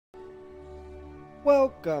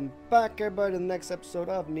Welcome back, everybody, to the next episode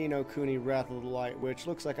of Nino Kuni Wrath of the Light Witch.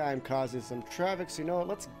 Looks like I am causing some traffic, so you know what?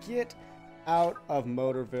 Let's get out of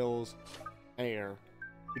Motorville's air.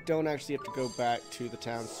 We don't actually have to go back to the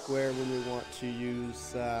town square when we want to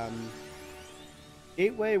use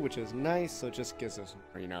Gateway, which is nice, so it just gives us,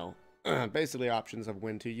 you know, basically options of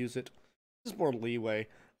when to use it. Just more leeway.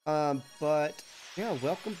 But, yeah,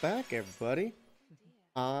 welcome back, everybody.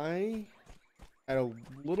 I had a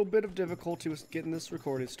little bit of difficulty with getting this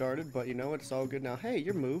recording started, but you know what? It's all good now. Hey,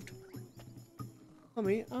 you're moved.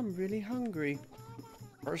 Mommy, I'm really hungry.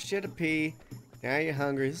 First you had to pee, now you're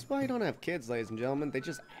hungry. This is why you don't have kids, ladies and gentlemen. They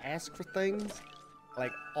just ask for things,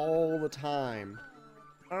 like, all the time.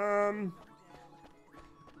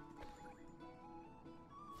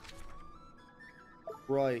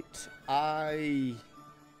 Right.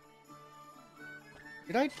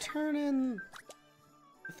 Did I turn in...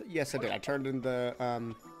 Yes, I did. I turned in the, where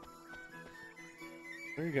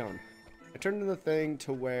are you going? I turned in the thing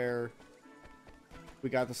to where we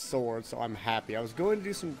got the sword, so I'm happy. I was going to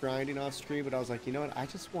do some grinding off screen, but I was like, you know what? I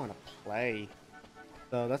just want to play.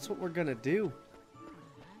 So that's what we're gonna do.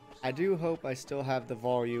 I do hope I still have the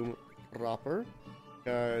volume proper,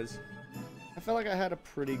 because I felt like I had a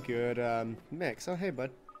pretty good, mix. Oh, hey, bud.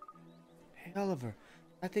 Hey, Oliver.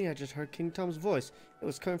 I think I just heard King Tom's voice. It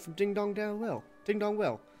was coming from Ding Dong Down Well. Ding Dong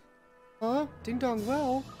Well. Huh? Ding Dong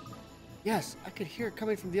Well? Yes, I could hear it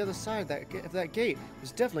coming from the other side of that gate. It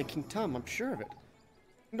was definitely King Tom, I'm sure of it.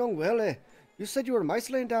 Ding Dong Well, eh? You said you were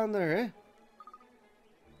mice laying down there, eh?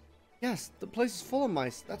 Yes, the place is full of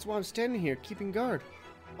mice. That's why I'm standing here, keeping guard.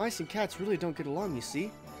 Mice and cats really don't get along, you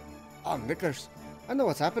see. Oh, Nickers. I know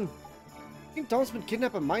what's happened. King Tom's been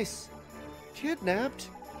kidnapping mice. Kidnapped?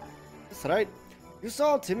 That's right. You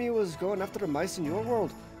saw Timmy was going after the mice in your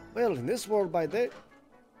world. Well, in this world by there...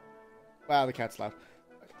 Wow, the cat's loud.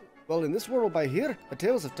 Well, in this world by here, the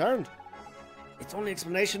tables have turned. It's only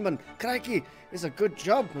explanation, man. Crikey, it's a good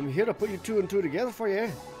job. I'm here to put you two and two together for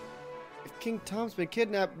you. If King Tom's been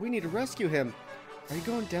kidnapped, we need to rescue him. Are you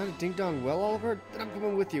going down to Ding Dong Well, Oliver? Then I'm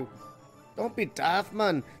coming with you. Don't be daft,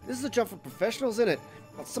 man. This is a job for professionals, innit?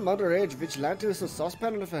 Not some underage vigilante with some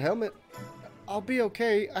saucepan and a helmet. I'll be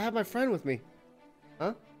okay. I have my friend with me.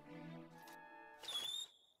 Huh?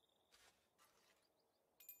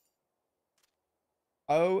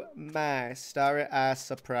 Oh my starry-eyed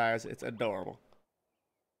surprise. It's adorable.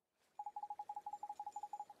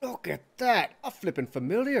 Look at that! A flippin'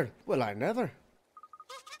 familiar. Well, I never.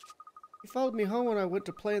 He followed me home when I went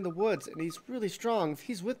to play in the woods, and he's really strong. If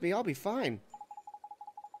he's with me, I'll be fine.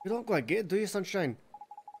 You don't quite get it, do you, Sunshine?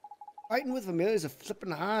 Fighting with familiars is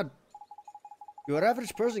flippin' hard. Your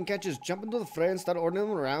average person can't just jump into the fray and start ordering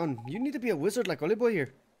them around. You need to be a wizard like Ollie Boy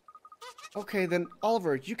here. Okay, then,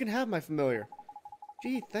 Oliver, you can have my familiar.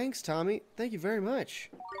 Gee, thanks, Tommy. Thank you very much.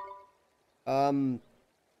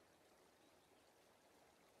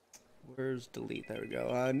 Where's delete? There we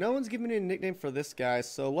go. No one's giving me a nickname for this guy,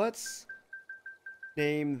 so let's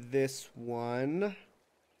name this one...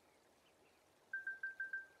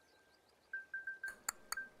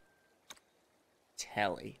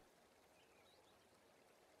 Telly.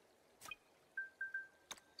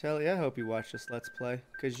 Telly, I hope you watch this Let's Play,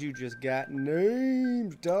 because you just got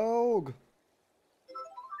named, dog.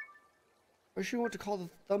 Or should you want to call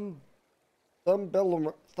the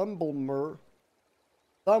Thumblemer,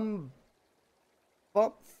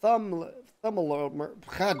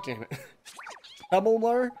 God damn it.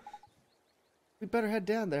 Thumblemer? We better head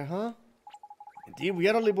down there, huh? Indeed, we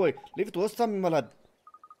are, Ollie Boy. Leave it to us, Tommy, my lad.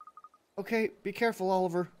 Okay, be careful,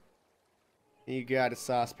 Oliver. You got a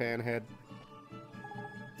saucepan head.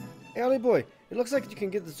 Hey, Ollie Boy, it looks like you can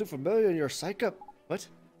get the super familiar in your psych up. What?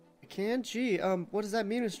 I can? Gee, what does that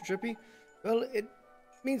mean, Mr. Trippy? Well, it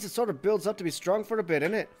means it sort of builds up to be strong for a bit,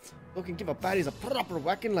 innit? So it can give a baddies a proper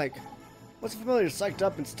whacking like. Once a familiar is psyched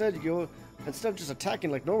up, instead of just attacking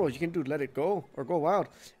like normal, you can do let it go, or go wild.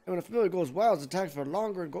 And when a familiar goes wild, it's attacked for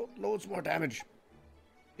longer and go loads more damage.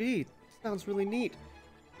 Gee, sounds really neat.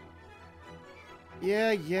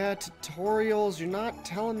 Yeah, tutorials, you're not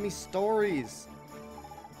telling me stories.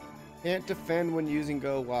 Can't defend when using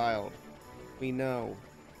Go Wild. We know.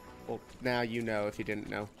 Well, now you know if you didn't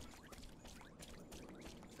know.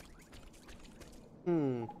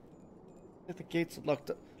 Like the gate's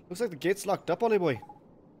locked up. Looks like the gate's locked up, Ollie Boy.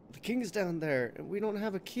 The king is down there, and we don't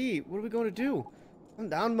have a key. What are we going to do? Calm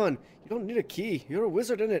down, man. You don't need a key. You're a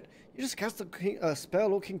wizard, innit? You just cast a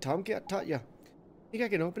spell old King Tom taught you. Think I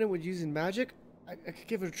can open it with using magic? I could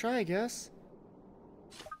give it a try, I guess.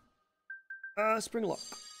 Spring lock.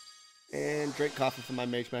 And drink coffee from my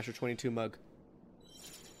Mage Master 22 mug.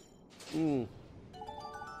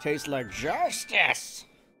 Tastes like justice!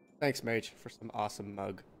 Thanks, Mage, for some awesome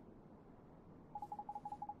mug.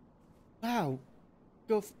 Wow.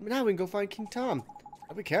 Now we can go find King Tom.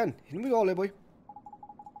 Yeah, we can. In we go, little boy.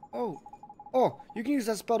 Oh, you can use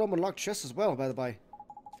that spell to unlock chests as well, by the by.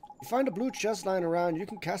 You find a blue chest lying around, you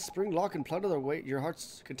can cast Spring Lock and plunder their weight your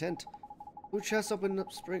heart's content. Blue chest open up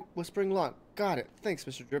with Spring Lock. Got it. Thanks,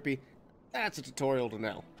 Mr. Drippy. That's a tutorial to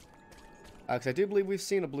know. Because I do believe we've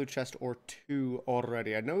seen a blue chest or two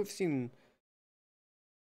already. I know we've seen...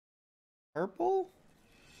 purple?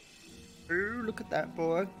 Ooh, look at that,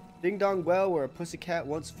 boy. Ding dong well where a pussycat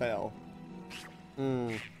once fell.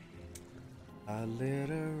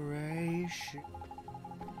 Alliteration.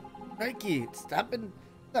 Crikey, stop,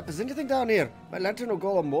 is anything down here? My lantern will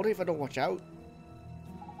go all moldy if I don't watch out.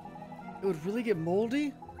 It would really get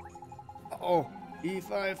moldy? Uh-oh.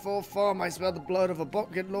 If I fall form, I smell the blood of a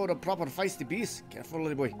bucket load of proper feisty beasts. Careful,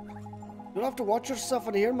 little boy. You'll have to watch yourself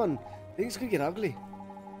in here, man. Things could get ugly.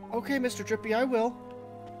 Okay, Mr. Drippy, I will.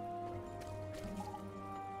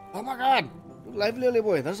 Oh my god! Lively, little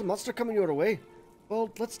boy. There's a monster coming your way.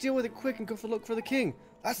 Well, let's deal with it quick and go look for the king.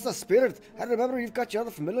 That's the spirit. And remember, you've got your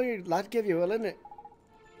other familiar lad gave you, well, innit?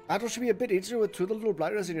 Battle should be a bit easier with two little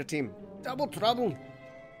blighters in your team. Double trouble.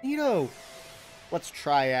 Neato. Let's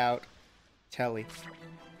try out Telly.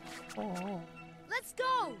 Oh. Let's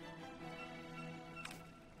go.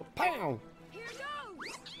 Pow! Here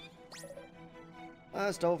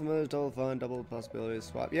goes. Stole familiar, stole fun, double possibilities,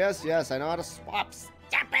 swap. Yes, I know how to swap.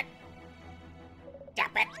 Stop it!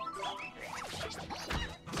 Stop it!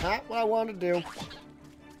 Not what I want to do.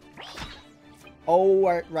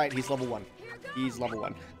 Oh, right, he's level 1. He's level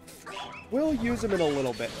 1. We'll use him in a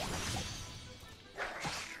little bit.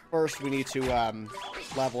 First, we need to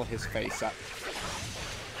level his face up.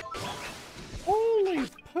 Holy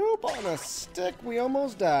poop on a stick! We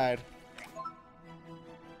almost died.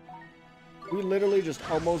 We literally just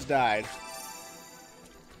almost died.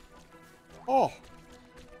 Oh.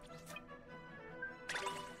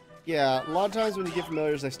 Yeah, a lot of times when you get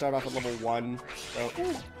familiars, they start off at level 1. So,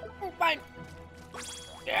 ooh, fine.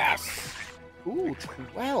 Yes. Ooh,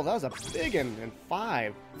 wow, that was a big one. And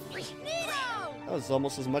 5. That was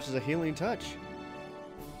almost as much as a healing touch.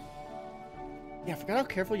 Yeah, I forgot how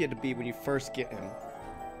careful you had to be when you first get him.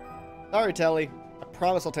 Sorry, Telly. I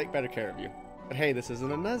promise I'll take better care of you. But hey, this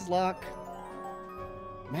isn't a Nuzlocke.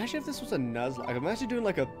 Imagine if this was a Nuzlocke. Imagine doing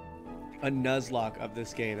like a Nuzlocke of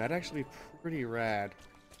this game. That'd actually be pretty rad.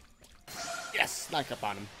 Yes! Knock up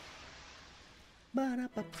on him.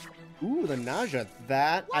 Ooh, the nausea.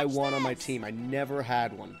 That I want on my team. I never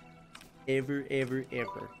had one. Ever.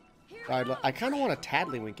 I kind of want a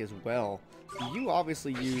Taddlywink as well. You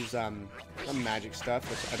obviously use some magic stuff,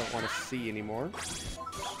 which I don't want to see anymore.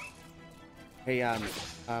 Hey,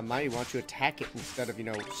 Mighty, why don't you attack it instead of,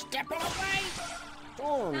 step away!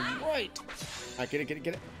 Oh, right! Alright, get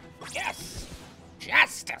it. Yes!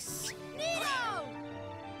 Justice!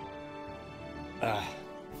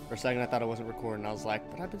 For a second I thought I wasn't recording. I was like,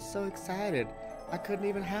 but I've been so excited. I couldn't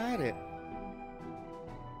even hide it.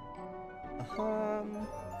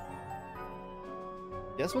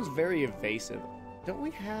 This one's very evasive. Don't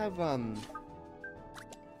we have, Can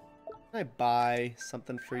I buy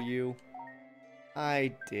something for you?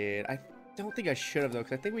 I did. I don't think I should have, though,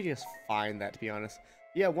 because I think we just find that, to be honest.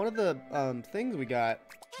 Yeah, one of the things we got,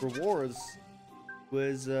 rewards,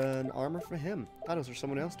 was an armor for him. Thought it was for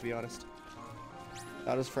someone else, to be honest.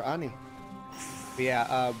 Thought it was for Ani. But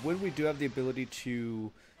yeah, when we do have the ability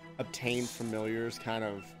to obtain familiars, kind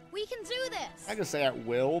of... We can do this! I could say at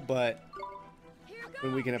will, but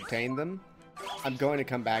when we can obtain them, I'm going to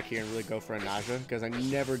come back here and really go for a nausea, because I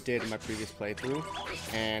never did in my previous playthrough,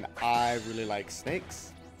 and I really like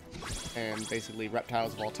snakes, and basically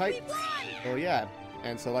reptiles of all types. So yeah,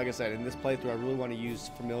 and so like I said, in this playthrough I really want to use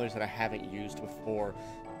familiars that I haven't used before.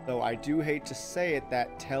 Though I do hate to say it,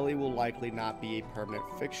 that Telly will likely not be a permanent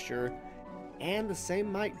fixture, and the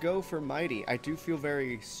same might go for Mighty. I do feel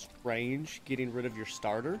very strange getting rid of your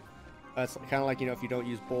starter. It's kind of like, if you don't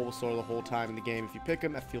use Bulbasaur the whole time in the game, if you pick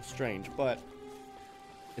him, it feels strange. But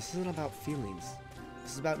this isn't about feelings.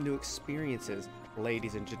 This is about new experiences,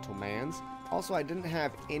 ladies and gentlemen. Also, I didn't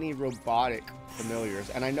have any robotic familiars,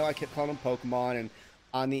 and I know I kept calling them Pokemon and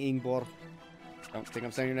Ani Ingbor. Don't think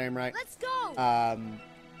I'm saying your name right. Let's go!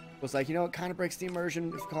 Was like, it kind of breaks the immersion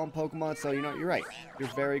if you call them Pokemon, so, you're right. You're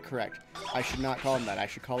very correct. I should not call them that. I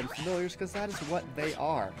should call them familiars, because that is what they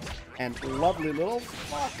are. And lovely little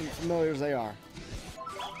fucking familiars they are.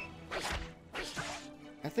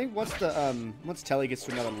 I think once Telly gets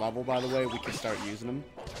to another level, by the way, we can start using them.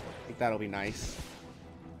 I think that'll be nice.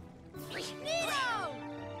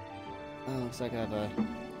 Oh, looks like I have a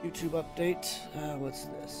YouTube update. What's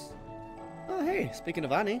this? Oh, hey, speaking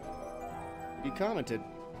of Annie, you commented.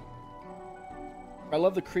 I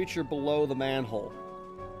love the creature below the manhole.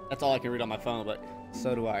 That's all I can read on my phone, but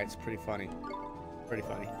so do I. It's pretty funny. Pretty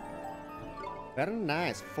funny. Very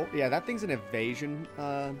nice. Yeah, that thing's an evasion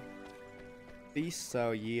beast,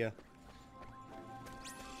 so yeah.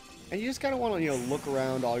 And you just kind of want to, you know, look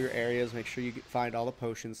around all your areas, make sure you find all the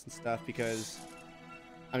potions and stuff, because...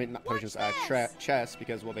 I mean, not potions, chests,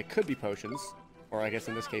 because, well, they could be potions. Or I guess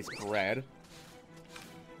in this case, bread.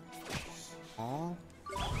 Oh.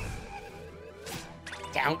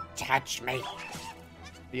 Don't touch me.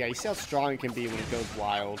 But yeah, you see how strong it can be when it goes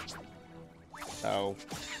wild. So,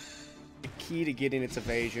 the key to getting its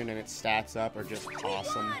evasion and its stats up are just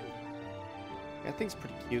awesome. Yeah, that thing's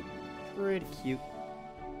pretty cute. Pretty cute.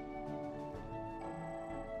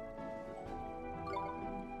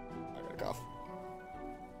 I gotta cough.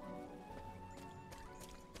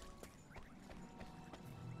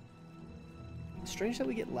 Strange that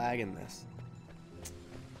we get lag in this.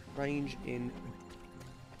 Range in.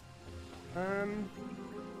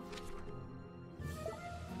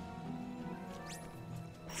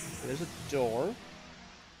 There's a door.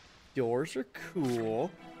 Doors are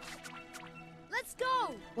cool. Let's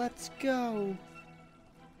go. Let's go.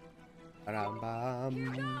 Ba-dum-bum.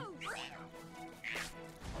 Here goes.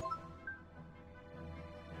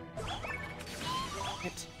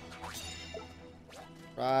 Hit.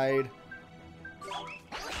 Ride.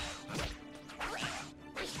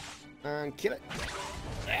 And kill it.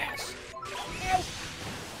 Yes. No.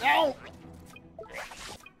 No.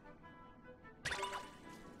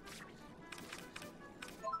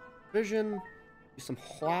 Vision. Do some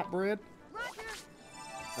white bread. Roger.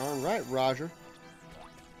 All right, Roger.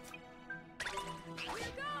 Here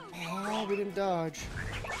goes. Oh, we didn't dodge.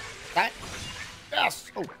 That.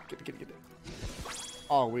 Yes. Oh, get it.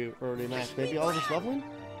 Oh, we already maxed. Maybe all of us leveling?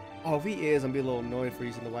 Oh, if he is, I'm being a little annoyed for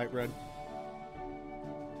using the white bread.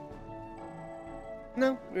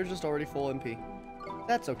 No, we're just already full MP.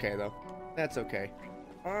 That's okay, though. That's okay.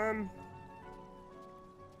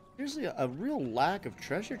 Here's a real lack of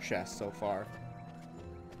treasure chests so far.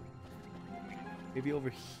 Maybe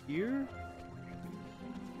over here?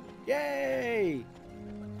 Yay!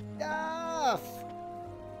 Stuff!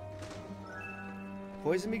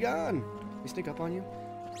 Poison be gone. We sneak up on you?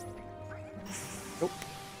 Nope.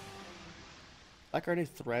 Like our new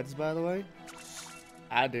threads, by the way?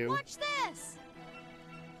 I do. Watch this.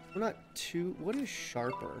 We're not too... What is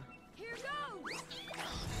sharper? Here goes.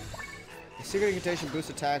 The secret incantation boosts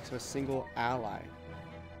attacks of a single ally.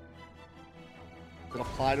 Does it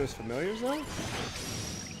apply to his familiars, though?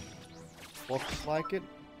 Looks like it.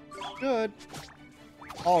 Good.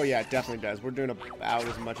 Oh, yeah, it definitely does. We're doing about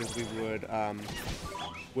as much as we would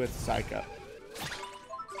with Psych Up.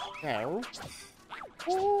 So...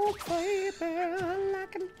 Oh, baby, I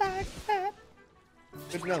can like that.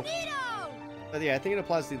 Good to know. But yeah, I think it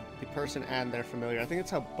applies to the person and their familiar. I think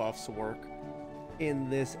that's how buffs work in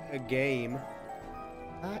this game.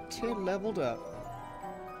 Leveled up.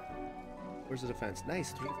 Where's the defense?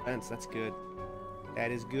 Nice, 3 defense. That's good.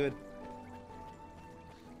 That is good.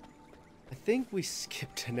 I think we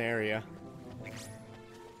skipped an area.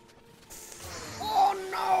 Oh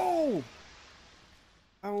no!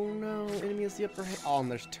 Oh no, enemy has the upper hand. Oh, and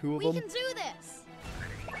there's 2 of them. We can do this.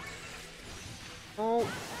 Oh,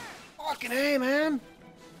 fucking A, man.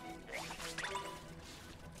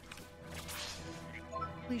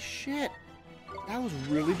 Holy shit. That was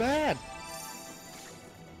really bad.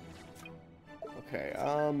 Okay,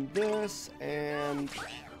 this and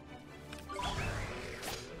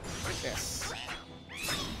this.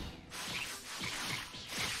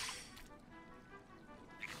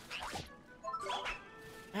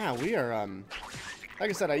 Ah, we are, like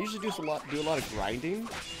I said, I usually do a lot of grinding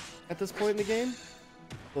at this point in the game.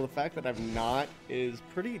 So the fact that I'm not is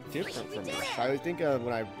pretty different from me. I think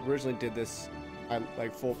when I originally did this,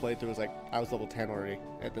 like full playthrough, was like, I was level 10 already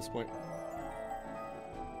at this point.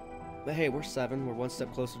 But hey, we're 7. We're 1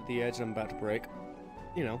 step closer to the edge and I'm about to break.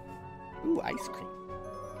 You know. Ooh, ice cream.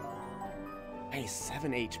 Nice,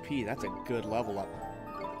 7 HP. That's a good level up.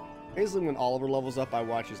 Basically, when Oliver levels up, I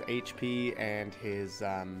watch his HP and his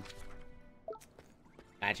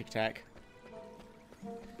magic attack.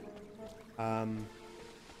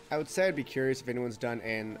 I would say I'd be curious if anyone's done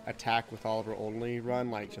an attack with Oliver only run,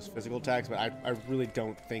 like just physical attacks, but I really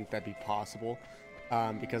don't think that'd be possible,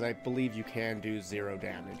 because I believe you can do 0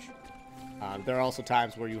 damage. There are also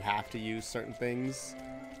times where you have to use certain things,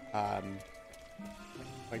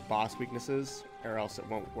 like boss weaknesses, or else it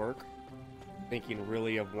won't work. Thinking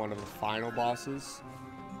really of one of the final bosses.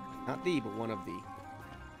 Not the, but one of the.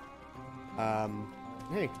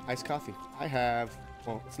 Hey, iced coffee. I have,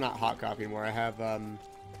 well, it's not hot coffee anymore. I have, well,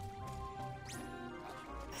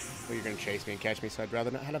 you're gonna chase me and catch me, so I'd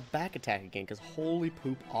rather not have a back attack again, because holy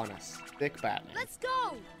poop on a stick, Batman. Let's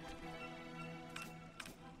go.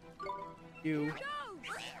 You. Go.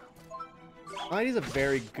 Mighty's a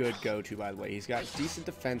very good go-to, by the way. He's got decent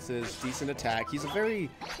defenses, decent attack. He's a very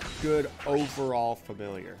good overall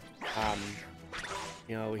familiar.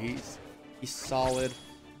 You know, he's solid.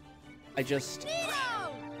 Neo!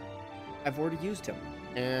 I've already used him.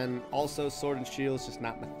 And also, Sword and Shield is just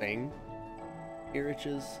not my thing.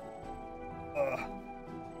 Iriches. Ugh.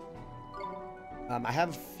 I have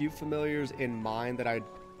a few familiars in mind that I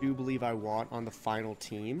do believe I want on the final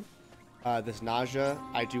team. This Nausea,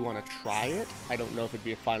 I do want to try it. I don't know if it'd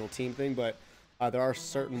be a final team thing, but there are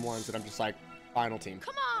certain ones that I'm just like, final team.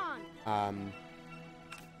 Come on!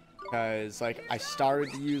 Because, like, I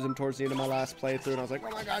started to use them towards the end of my last playthrough, and I was like,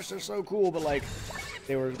 oh my gosh, they're so cool, but, like,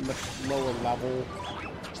 they were much lower level.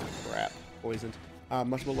 Crap, poisoned.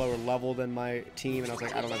 Much more lower level than my team, and I was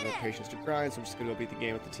like, I don't have the patience to grind, so I'm just going to go beat the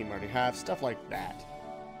game with the team I already have. Stuff like that.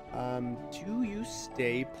 Do you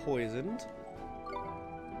stay poisoned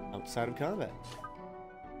outside of combat?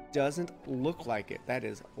 Doesn't look like it. That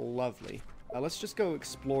is lovely. Let's just go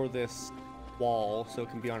explore this wall so it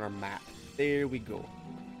can be on our map. There we go.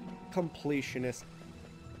 Completionist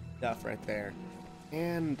stuff right there.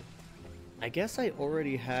 And I guess I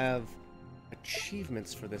already have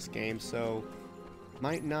achievements for this game, so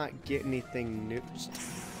might not get anything new.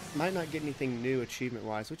 Might not get anything new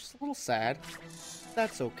achievement-wise, which is a little sad.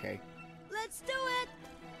 That's okay. Let's do it!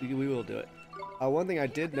 We will do it. One thing I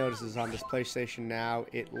did notice is on this PlayStation Now,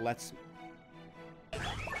 it lets...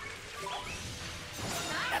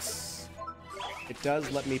 Yes! It does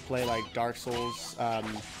let me play, like, Dark Souls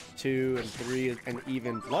 2 and 3 and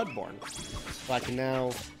even Bloodborne. So I can now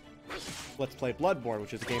let's play Bloodborne,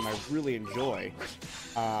 which is a game I really enjoy.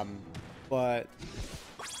 But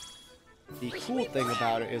the cool thing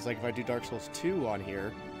about it is, like, if I do Dark Souls 2 on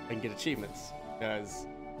here, I can get achievements, because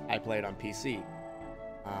I play it on PC.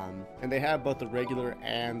 And they have both the regular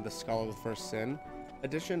and the Skull of the First Sin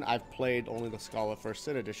edition. I've played only the Skull of the First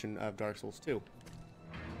Sin edition of Dark Souls 2.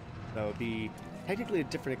 So it'd be technically a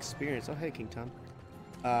different experience. Oh, hey, King Tom.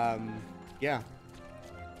 Yeah.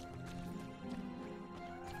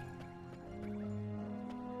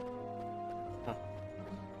 Huh.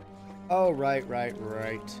 Oh, right. I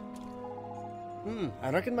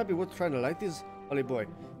reckon it might be worth trying to light these, Ollie boy.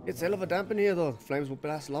 It's hell of a damp in here, though. Flames won't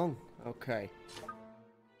last long. Okay.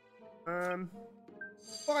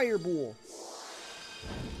 Fireball.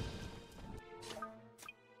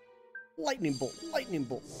 Lightning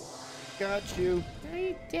bolt. Got you. No,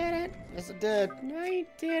 you didn't. Yes, I did. No, you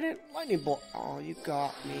didn't. Lightning bolt. Oh, you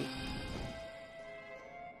got me.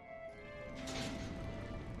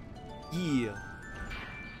 Yeah.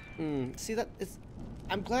 See, that is...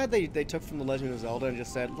 I'm glad they took from The Legend of Zelda and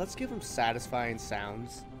just said, let's give them satisfying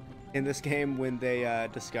sounds in this game when they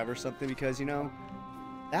discover something, because, you know,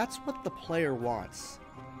 that's what the player wants.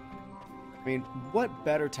 I mean, what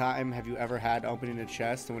better time have you ever had opening a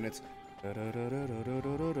chest than when it's... Watch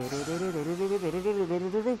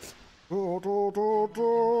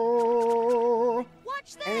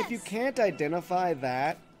this! And if you can't identify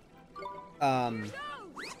that,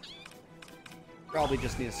 probably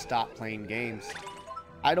just need to stop playing games.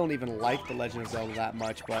 I don't even like The Legend of Zelda that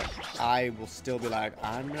much, but I will still be like,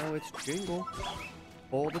 I know it's Jingle.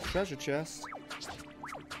 Pull the treasure chest.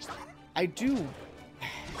 I do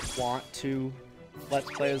want to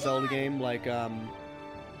let's play a Zelda game like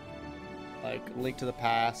Link to the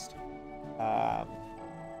Past,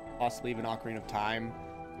 possibly even Ocarina of Time,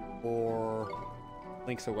 or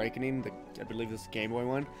Link's Awakening, I believe this is the Game Boy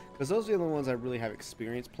one, because those are the only ones I really have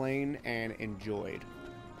experience playing and enjoyed.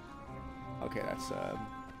 Okay, that's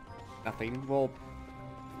nothing. We'll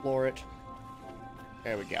explore it.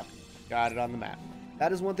 There we go. Got it on the map.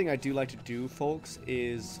 That is one thing I do like to do, folks,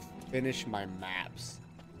 is finish my maps.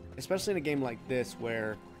 Especially in a game like this,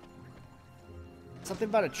 where something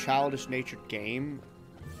about a childish natured game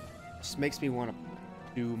just makes me want to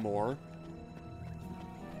do more.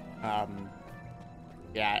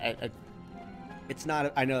 Yeah, it's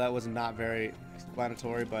not, I know that was not very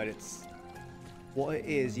explanatory, but it's what it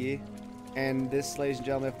is, yeah. And this, ladies and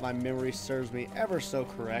gentlemen, if my memory serves me ever so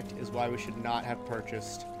correct, is why we should not have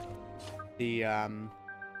purchased the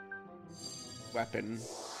weapon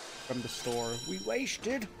from the store. We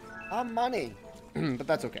wasted our money. But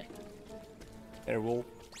that's okay. There will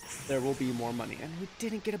be more money. And we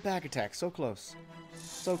didn't get a back attack. So close.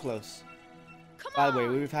 So close. By the way,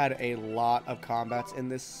 we've had a lot of combats in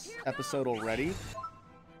this episode already.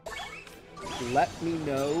 let me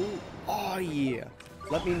know. Oh, yeah.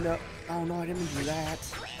 Let me know. Oh, no, I didn't do that.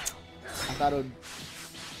 I thought it would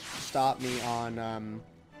stop me on,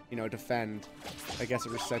 you know, defend. I guess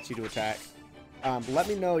it resets you to attack. But let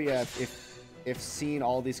me know, yeah, if seeing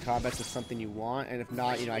all these combats is something you want, and if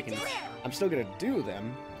not, you know, I'm still gonna do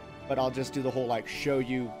them, but I'll just do the whole, like, show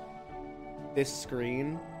you this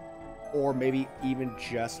screen, or maybe even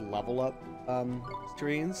just level up,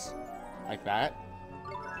 screens, like that.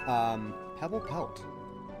 Pebble Pelt.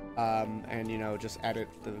 And, you know, just edit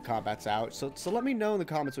the combats out. So let me know in the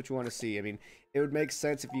comments what you want to see. I mean, it would make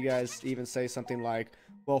sense if you guys even say something like,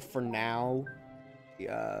 well, for now,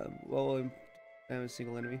 well, I'm a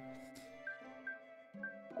single enemy.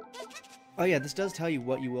 Oh yeah, this does tell you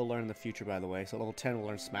what you will learn in the future, by the way. So level 10 will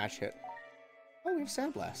learn Smash Hit. Oh, we have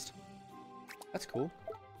Sandblast. That's cool.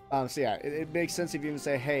 So yeah, it makes sense if you even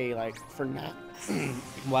say, hey, like, for now...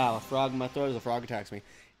 Wow, a frog in my throat as a frog attacks me.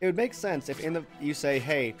 It would make sense if you say,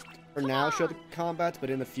 hey, for now show the combats, but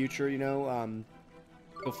in the future, you know,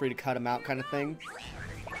 feel free to cut them out kind of thing.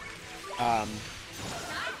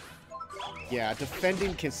 Yeah,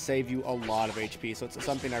 defending can save you a lot of HP, so it's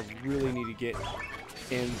something I really need to get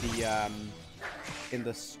in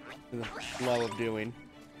the flow of doing.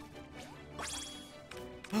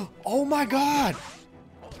 Oh my god!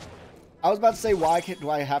 I was about to say, why do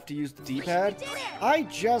I have to use the D-pad? I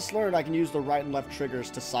just learned I can use the right and left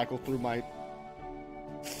triggers to cycle through my...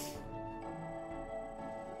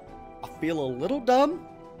 I feel a little dumb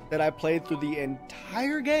that I played through the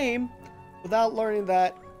entire game without learning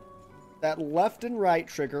that left and right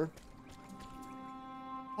trigger.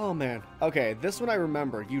 Oh man. Okay, this one I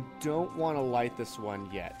remember. You don't want to light this one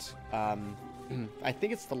yet. I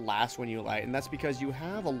think it's the last one you light, and that's because you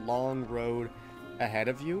have a long road ahead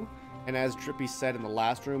of you. And as Drippy said in the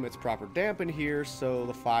last room, it's proper damp in here, so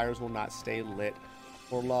the fires will not stay lit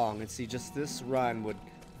for long. And see, just this run would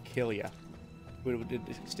kill you. Would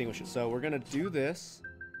extinguish it. So we're going to do this.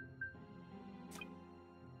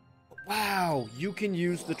 Wow, you can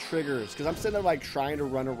use the triggers. Because I'm sitting there, like, trying to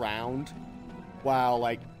run around while,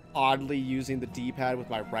 like, oddly using the D-pad with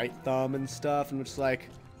my right thumb and stuff. And it's like,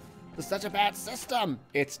 it's such a bad system.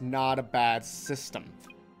 It's not a bad system.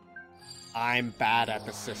 I'm bad at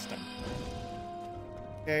the system.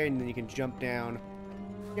 Okay, and then you can jump down.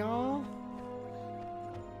 Y'all.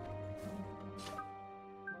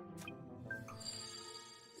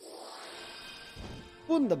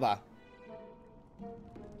 Wunderbar.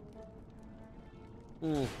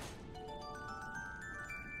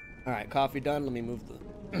 Alright, coffee done. Let me move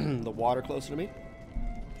the, the water closer to me.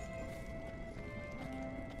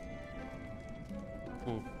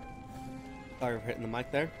 Sorry for hitting the mic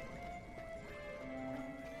there.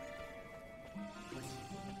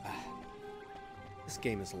 This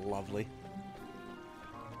game is lovely.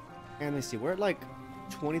 And let's see, we're at like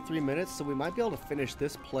 23 minutes, so we might be able to finish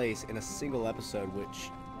this place in a single episode, which,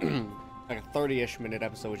 like a 30-ish minute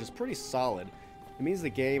episode, which is pretty solid. It means the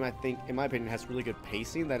game, I think, in my opinion, has really good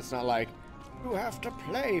pacing, that it's not like, you have to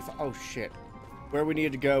play for... Oh, shit. Where we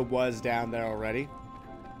needed to go was down there already.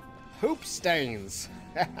 Hoop stains!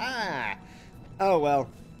 Haha! Oh, well,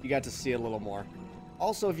 you got to see a little more.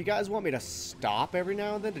 Also, if you guys want me to stop every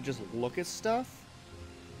now and then to just look at stuff,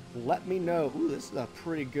 let me know. Ooh, this is a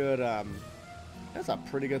pretty good, that's a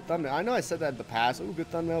pretty good thumbnail. I know I said that in the past. Ooh, good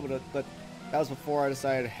thumbnail, but that was before I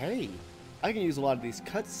decided, hey, I can use a lot of these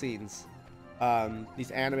cutscenes,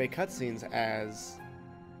 these anime cutscenes as...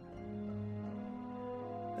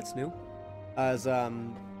 That's new. As,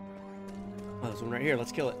 oh, this one right here.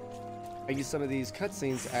 Let's kill it. I use some of these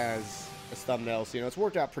cutscenes as thumbnails. You know, it's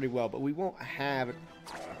worked out pretty well, but we won't have...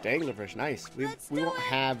 Danglerfish, nice. We won't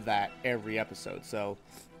have that every episode, so...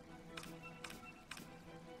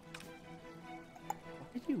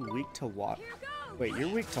 Are you weak to water? Wait, you're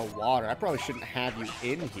weak to water. I probably shouldn't have you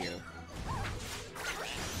in here.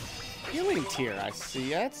 Healing tier, I see.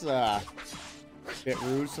 That's a bit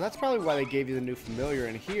rude. So that's probably why they gave you the new familiar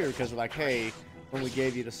in here, because they're like, hey, one we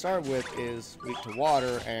gave you to start with is weak to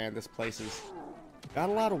water, and this place has got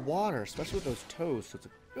a lot of water, especially with those toes. So it's a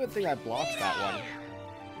good thing I blocked that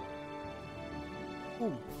one.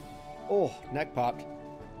 Ooh. Oh, neck popped.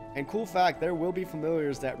 And cool fact, there will be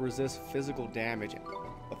familiars that resist physical damage.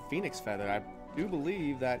 A phoenix feather, I do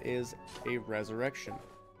believe that is a resurrection.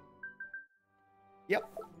 Yep.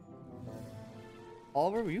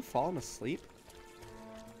 Oliver, were you falling asleep?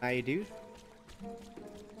 Hey, dude.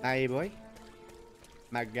 Hey, boy.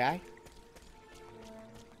 My guy.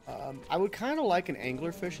 I would kind of like an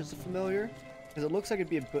anglerfish as a familiar, because it looks like it'd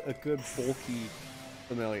be a good bulky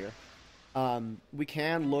familiar. We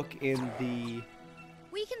can look in the...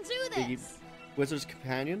 We can do this! Wizard's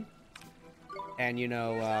Companion. And, you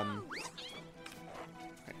know,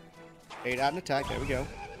 bait out an attack. There we go.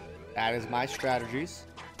 That is my strategies.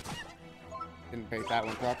 Didn't bait that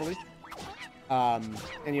one properly.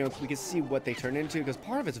 And, you know, we can see what they turn into, because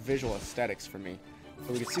part of it's visual aesthetics for me.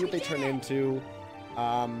 So we can see what they turn into,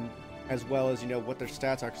 as well as, you know, what their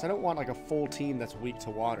stats are, because I don't want, like, a full team that's weak to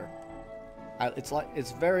water.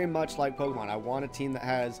 It's very much like Pokemon. I want a team that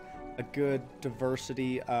has a good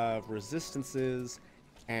diversity of resistances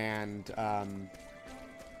and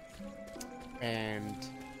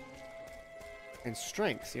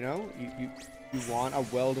strengths, you know? You want a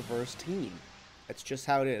well-diverse team. That's just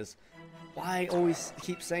how it is. Why I always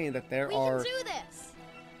keep saying that there are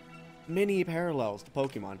many parallels to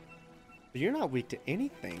Pokemon. But you're not weak to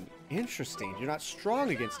anything. Interesting. You're not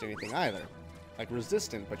strong against anything either. Like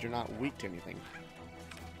resistant, but you're not weak to anything.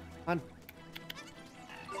 Come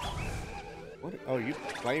on. What? Oh, you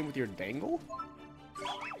playing with your dangle?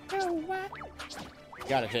 Oh, what?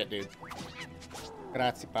 Got a hit, dude.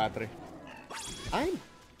 Grazie, padre. I'm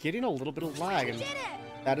getting a little bit of lag, and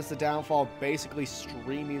that is the downfall of basically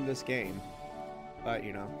streaming this game. But,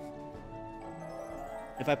 you know.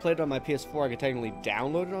 If I played it on my PS4, I could technically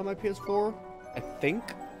download it on my PS4, I think.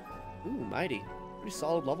 Ooh, mighty. Pretty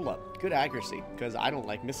solid level up. Good accuracy, because I don't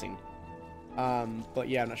like missing. But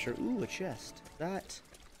yeah, I'm not sure. Ooh, a chest. That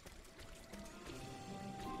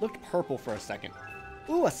looked purple for a second.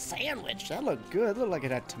 Ooh, a sandwich. That looked good. It looked like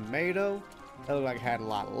it had tomato. That looked like it had a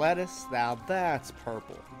lot of lettuce. Now that's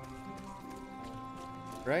purple.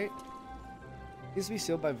 Right? Needs to be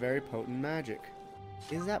sealed by very potent magic.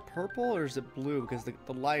 Is that purple or is it blue? Because the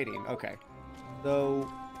lighting. Okay.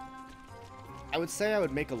 So I would say I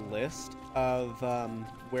would make a list of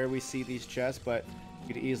where we see these chests, but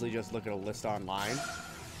you could easily just look at a list online.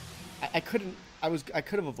 I could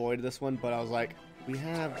have avoided this one, but I was like, we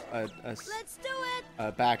have Let's do it.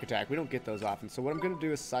 a back attack. We don't get those often. So what I'm going to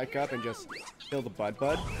do is psych up and just kill the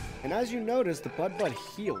Bud. And as you notice, the Bud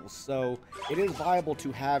heals. So it is viable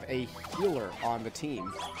to have a healer on the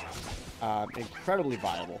team. Incredibly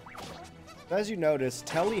viable. So as you notice,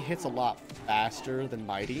 Telly hits a lot faster than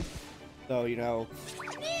Mighty. So, you know,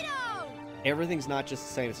 everything's not just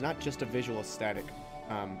the same. It's not just a visual aesthetic.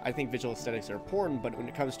 I think visual aesthetics are important, but when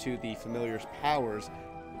it comes to the familiar's powers,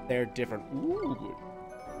 they're different. Ooh.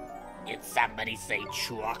 Did somebody say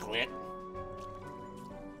chocolate?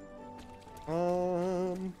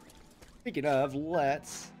 Speaking of,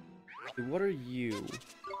 let's... What are you?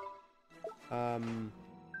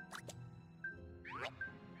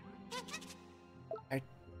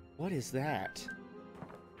 What is that?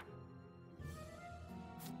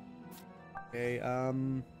 Okay,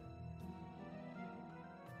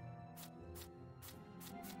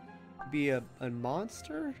 be a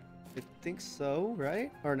monster? I think so,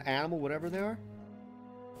 right? Or an animal, whatever they are?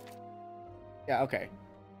 Yeah, okay.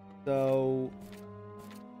 So...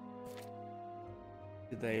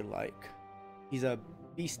 do they like? He's a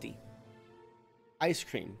beastie. Ice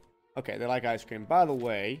cream. Okay, they like ice cream. By the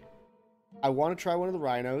way, I want to try one of the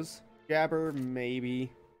rhinos. Jabber,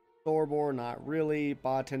 maybe. Thorbor, not really.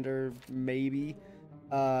 Bartender, maybe.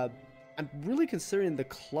 I'm really considering the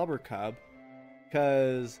Clubber Cub,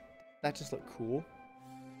 because that just looked cool.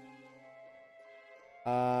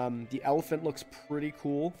 The elephant looks pretty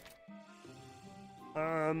cool.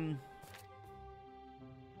 I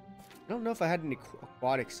don't know if I had any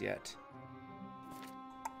aquatics yet.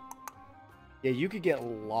 Yeah, you could get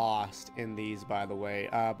lost in these, by the way.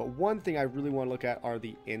 But one thing I really want to look at are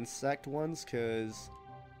the insect ones, because...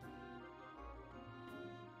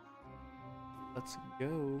 let's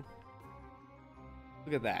go.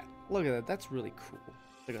 Look at that. Look at that. That's really cool.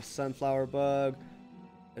 Like a sunflower bug.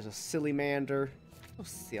 There's a sillymander. Oh,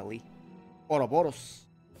 silly. Ouroboros.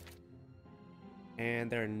 And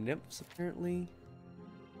there are nymphs, apparently.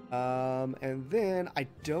 And then I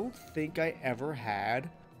don't think I ever had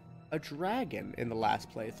a dragon in the last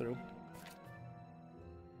playthrough.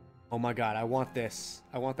 Oh my god, I want this.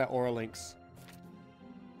 I want that Auralynx.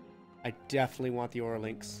 I definitely want the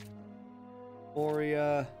Auralynx.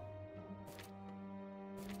 Auria.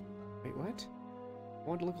 Wait, what? I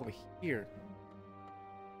want to look over here.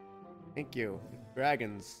 Thank you.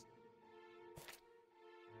 Dragons.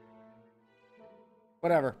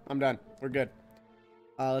 Whatever. I'm done. We're good.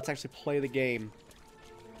 Let's actually play the game.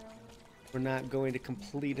 We're not going to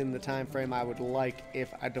complete in the time frame I would like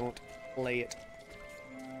if I don't play it.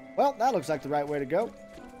 Well, that looks like the right way to go.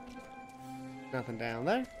 Nothing down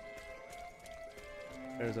there.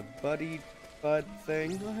 There's a bud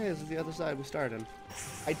thing. Oh, hey, this is the other side we started.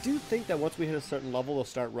 I do think that once we hit a certain level, they'll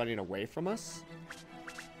start running away from us.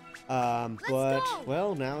 But,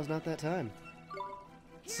 well, now is not that time.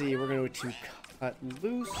 Let's see, we're going to cut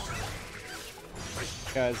loose.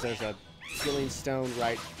 Because there's a healing stone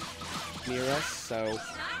right near us, so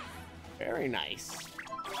very nice.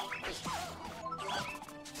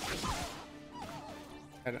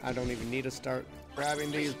 And I don't even need to start grabbing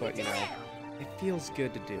these, but you know, it feels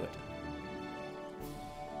good to do it.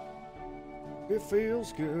 It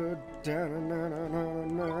feels good.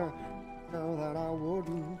 Know that I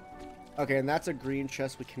wouldn't. Okay, and that's a green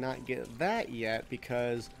chest. We cannot get that yet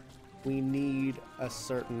because we need a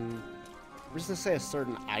certain. We're just gonna say a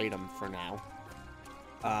certain item for now.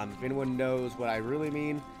 If anyone knows what I really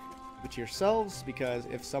mean, put to yourselves, because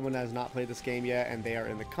if someone has not played this game yet and they are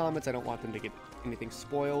in the comments, I don't want them to get anything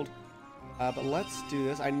spoiled. But let's do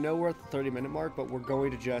this. I know we're at the 30-minute mark, but we're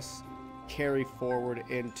going to just carry forward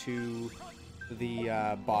into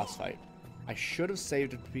the boss fight. I should have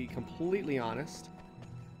saved it, to be completely honest,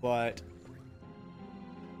 but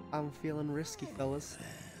I'm feeling risky, fellas.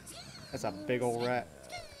 That's a big old rat.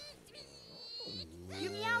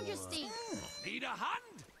 Your Majesty. Need a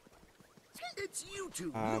hand? It's you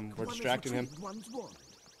two. We're distracting him.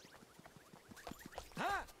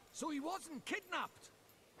 Huh? So he wasn't kidnapped?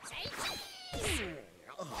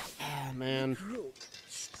 Ah, man.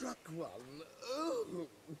 Struck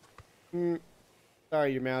one.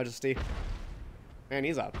 Sorry, Your Majesty. Man,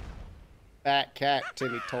 he's a fat cat,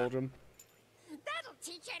 Timmy told him. That'll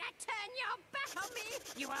teach you to turn your back on me,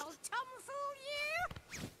 you old tomfool,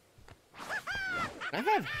 you! Can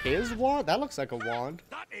I have his wand? That looks like a wand.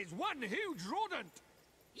 That is one huge rodent.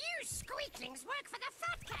 You squeaklings work for the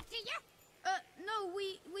fat cat, do you? No,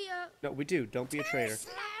 No, we do. Don't be a traitor.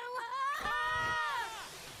 slow.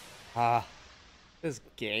 Ah, this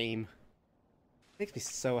game makes me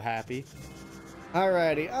so happy.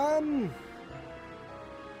 Alrighty,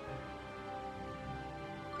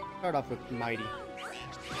 start off with Mighty.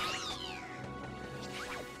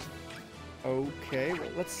 Okay, well,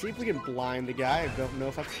 let's see if we can blind the guy. I don't know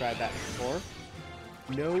if I've tried that before.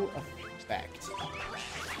 No effect.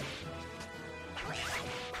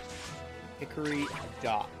 Hickory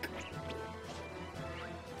Dock.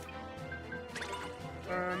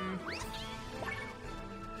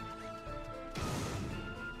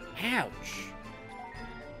 Ouch.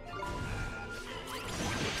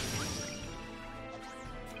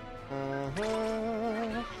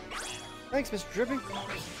 Thanks, Mr. Drippy.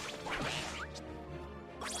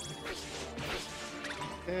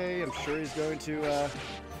 Okay, I'm sure he's going to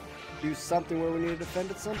do something where we need to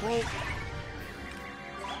defend at some point.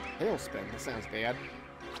 Tailspin, that sounds bad.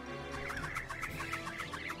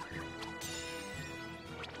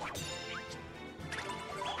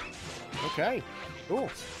 Okay, cool.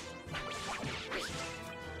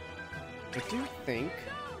 I do think,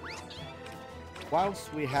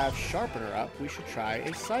 whilst we have Sharpener up, we should try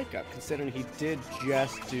a Psych up, considering he did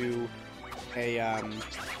just do a,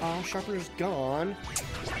 oh, Sharpener's gone.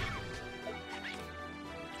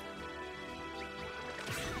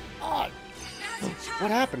 Oh, what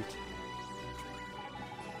happened?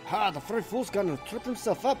 Ha, the furry fool's gonna trip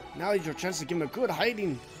himself up. Now is your chance to give him a good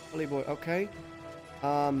hiding, bully boy. Okay.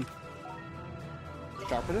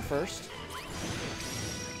 Sharpener first.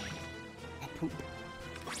 Ah, poop.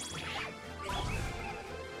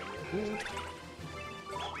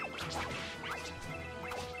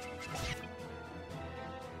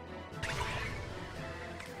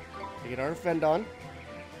 Get our defend on,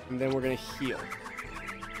 and then we're gonna heal.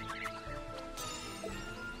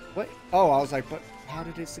 What? Oh, I was like, but how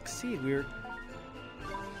did it succeed? We were.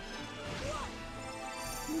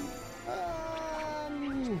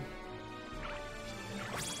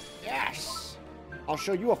 Yes! I'll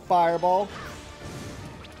show you a fireball.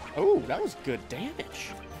 Oh, that was good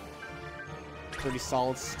damage. Pretty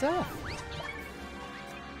solid stuff.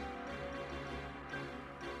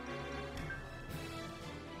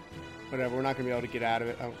 Whatever, we're not gonna be able to get out of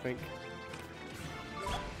it, I don't think.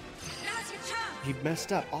 He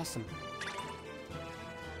messed up. Awesome.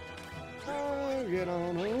 Oh, get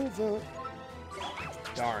on over.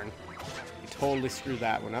 Darn. He totally screwed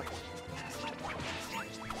that one up.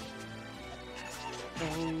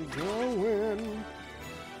 I'm going.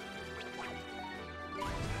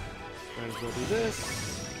 Might as well do this.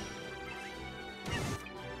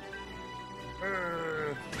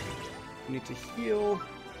 Need to heal.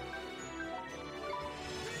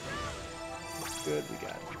 Good, we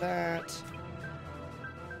got that.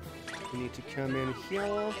 We need to come in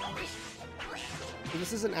here. So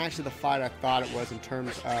this isn't actually the fight I thought it was in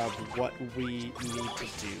terms of what we need to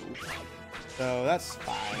do. So that's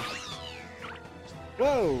fine.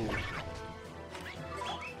 Whoa!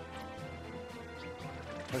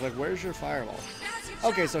 I was like, where's your fireball?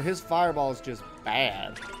 Okay, so his fireball is just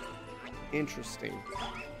bad. Interesting.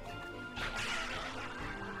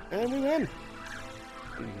 And we win.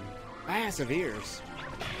 Massive ears.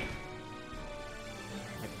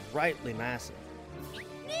 Like, rightly massive.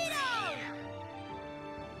 How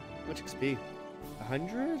much XP?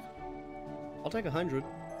 100? I'll take 100.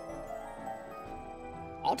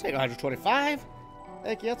 I'll take 125.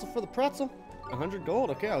 Heck yeah, for the pretzel. 100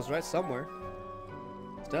 gold. Okay, I was right somewhere.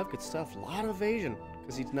 Stuff, good stuff. A lot of evasion,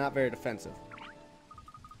 because he's not very defensive.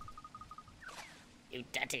 You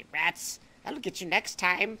dirty rats. I'll get you next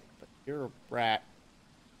time. But you're a rat.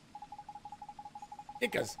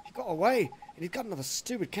 Because he got away, and he's got another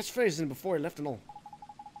stupid catchphrase in before he left and all.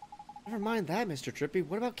 Never mind that, Mr. Trippy.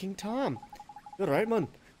 What about King Tom? You alright, man?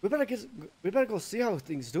 We better go see how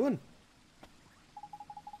things doing.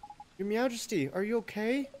 Your Majesty, are you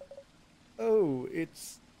okay? Oh,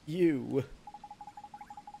 it's you.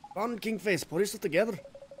 Come on, Kingface, put yourself together.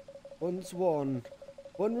 One's won.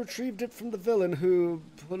 One retrieved it from the villain who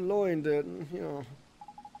purloined it, you know.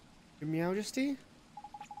 Your Majesty?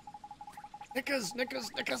 Knickers, Knickers,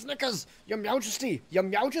 Knickers, Knickers! Your Majesty! Your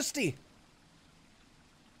Majesty!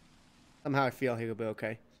 Somehow I feel he'll be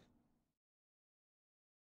okay.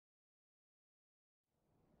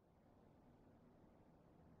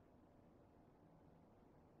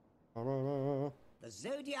 The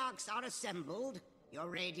Zodiacs are assembled, Your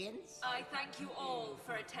Radiance. I thank you all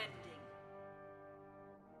for attending.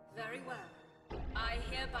 Very well. I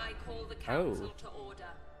hereby call the council to order.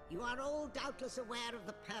 You are all doubtless aware of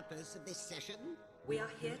the purpose of this session. We are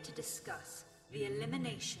here to discuss the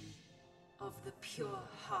elimination of the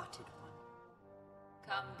pure-hearted one.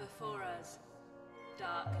 Come before us,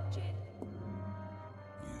 Dark Jin.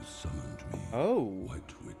 You summoned me,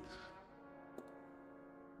 White Witch.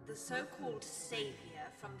 The so-called savior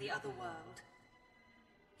from the other world.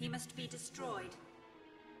 He must be destroyed.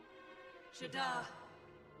 Shadar,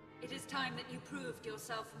 it is time that you proved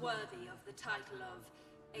yourself worthy of the title of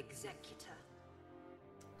Executor.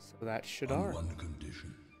 So that's Shadar. On one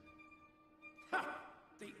condition. Ha!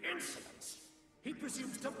 The insolence! He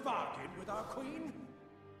presumes to bargain with our queen?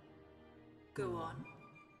 Go on.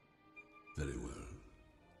 Very well.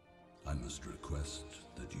 I must request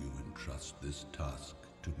that you entrust this task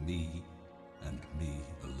to me and me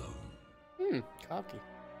alone. Cocky.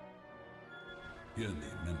 Hear me,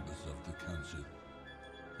 members of the council.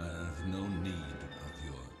 I have no need of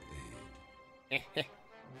your aid.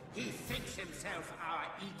 He thinks himself our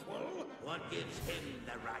equal? What gives him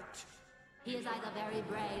the right? He is either very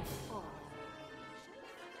brave or...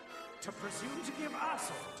 To presume to give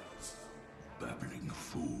us orders? Babbling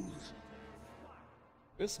fools.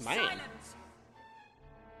 This man. Silence!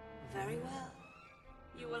 Very well.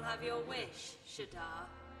 You will have your wish, Shadar.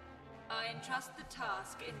 I entrust the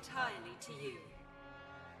task entirely to you.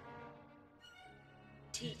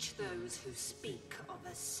 Teach those who speak of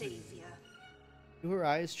a savior. Do her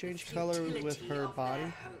eyes change color with her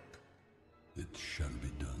body? It shall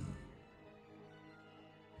be done.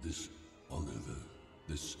 This Oliver,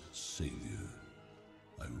 this savior,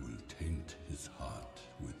 I will taint his heart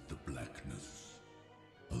with the blackness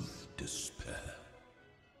of despair.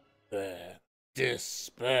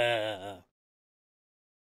 Despair.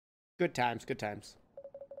 Good times, good times.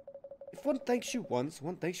 If one thanks you once,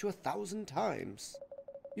 one thanks you 1,000 times.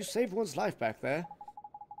 You saved one's life back there.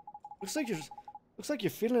 Looks like you're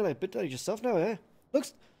feeling a bit like yourself now, eh?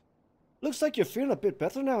 Looks like you're feeling a bit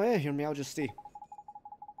better now, eh, Your Majesty?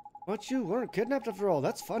 But you weren't kidnapped after all.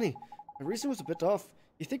 That's funny. My reason was a bit off.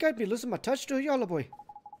 You think I'd be losing my touch to you, boy?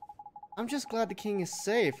 I'm just glad the king is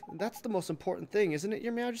safe. That's the most important thing, isn't it,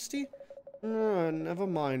 Your Majesty? Never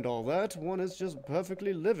mind all that. One is just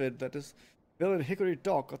perfectly livid that this villain Hickory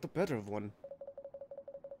Dock got the better of one.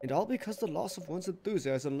 And all because the loss of one's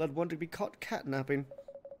enthusiasm led one to be caught catnapping.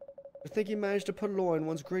 To think he managed to purloin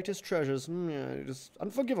one's greatest treasures, it is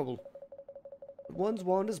unforgivable. But one's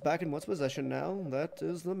wand is back in one's possession now. That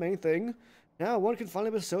is the main thing. Now one can finally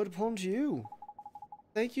bestow it upon you.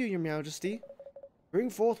 Thank you, Your Majesty. Bring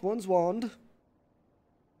forth one's wand.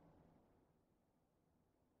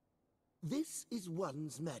 This is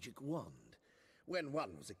one's magic wand. When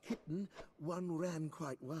one was a kitten, one ran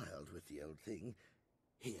quite wild with the old thing.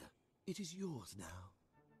 Here, it is yours now.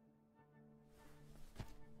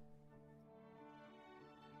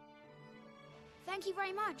 Thank you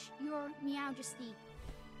very much, Your Majesty.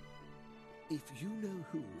 If you know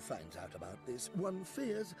who finds out about this, one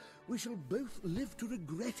fears we shall both live to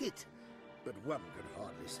regret it. But one can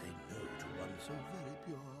hardly say no to one so very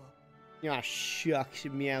pure. Ah, shucks,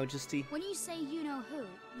 Your Majesty. When you say you know who,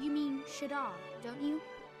 you mean Shadar, don't you?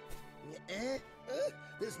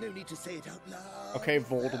 There's no need to say it out loud. Okay,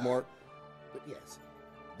 Voldemort. But yes,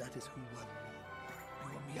 That is who won.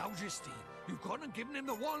 Your Majesty, you've gone and given him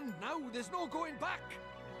the wand now. There's no going back.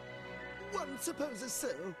 One supposes so.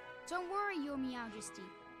 Don't worry, Your Majesty.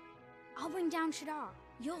 I'll bring down Shadar.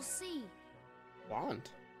 You'll see. Wand.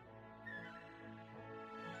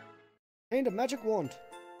 And a magic wand.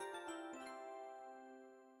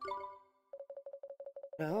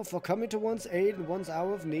 Now, for coming to one's aid in one's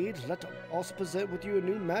hour of need, let also present with you a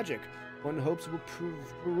new magic. One hopes it will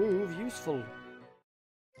prove useful.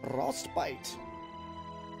 Frostbite.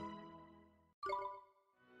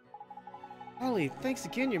 Holly, thanks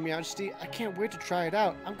again, Your Majesty. I can't wait to try it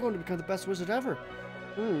out. I'm going to become the best wizard ever.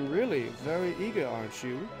 Really? Very eager, aren't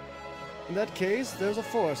you? In that case, there's a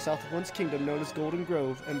forest south of one's kingdom known as Golden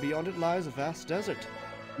Grove, and beyond it lies a vast desert.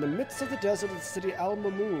 In the midst of the desert is the city Al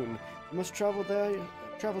Mamoon. You must travel there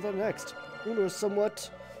next. Ruler is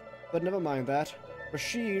somewhat, but never mind that.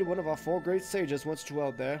 Rashid, one of our 4 great sages, once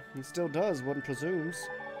dwelled there, and still does, one presumes.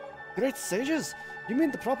 Great sages? You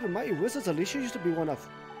mean the proper mighty wizards Alicia used to be one of?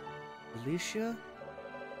 Alicia?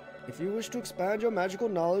 If you wish to expand your magical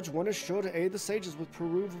knowledge, one is sure to aid the sages with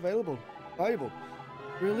prove valuable.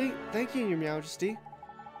 Really? Thank you, Your Majesty.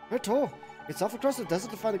 Bertor, it's off across the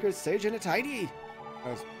desert to find the great sage and it's Heidi.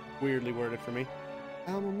 That was weirdly worded for me.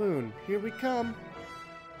 Alma Moon, here we come.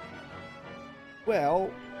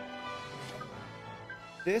 Well,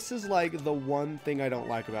 this is like the one thing I don't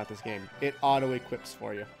like about this game. It auto-equips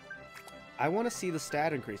for you. I want to see the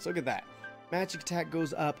stat increase. Look at that. Magic attack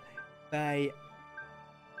goes up by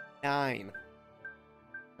 9.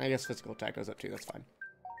 I guess physical attack goes up too. That's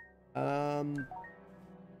fine.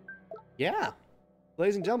 Yeah.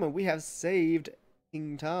 Ladies and gentlemen, we have saved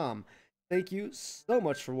King Tom. Thank you so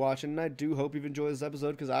much for watching, and I do hope you've enjoyed this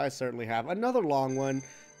episode, because I certainly have. Another long one.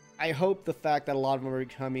 I hope the fact that a lot of them are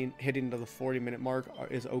hitting to the 40-minute mark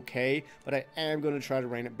is okay, but I am going to try to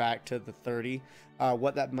rein it back to the 30.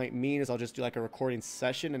 What that might mean is I'll just do like a recording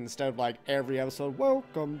session, and instead of like every episode,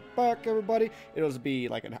 welcome back everybody, it'll just be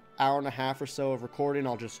like an hour and a half or so of recording.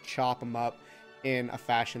 I'll just chop them up in a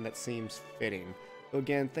fashion that seems fitting. So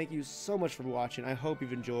again, thank you so much for watching. I hope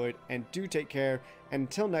you've enjoyed, and do take care. And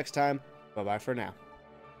until next time, bye-bye for now.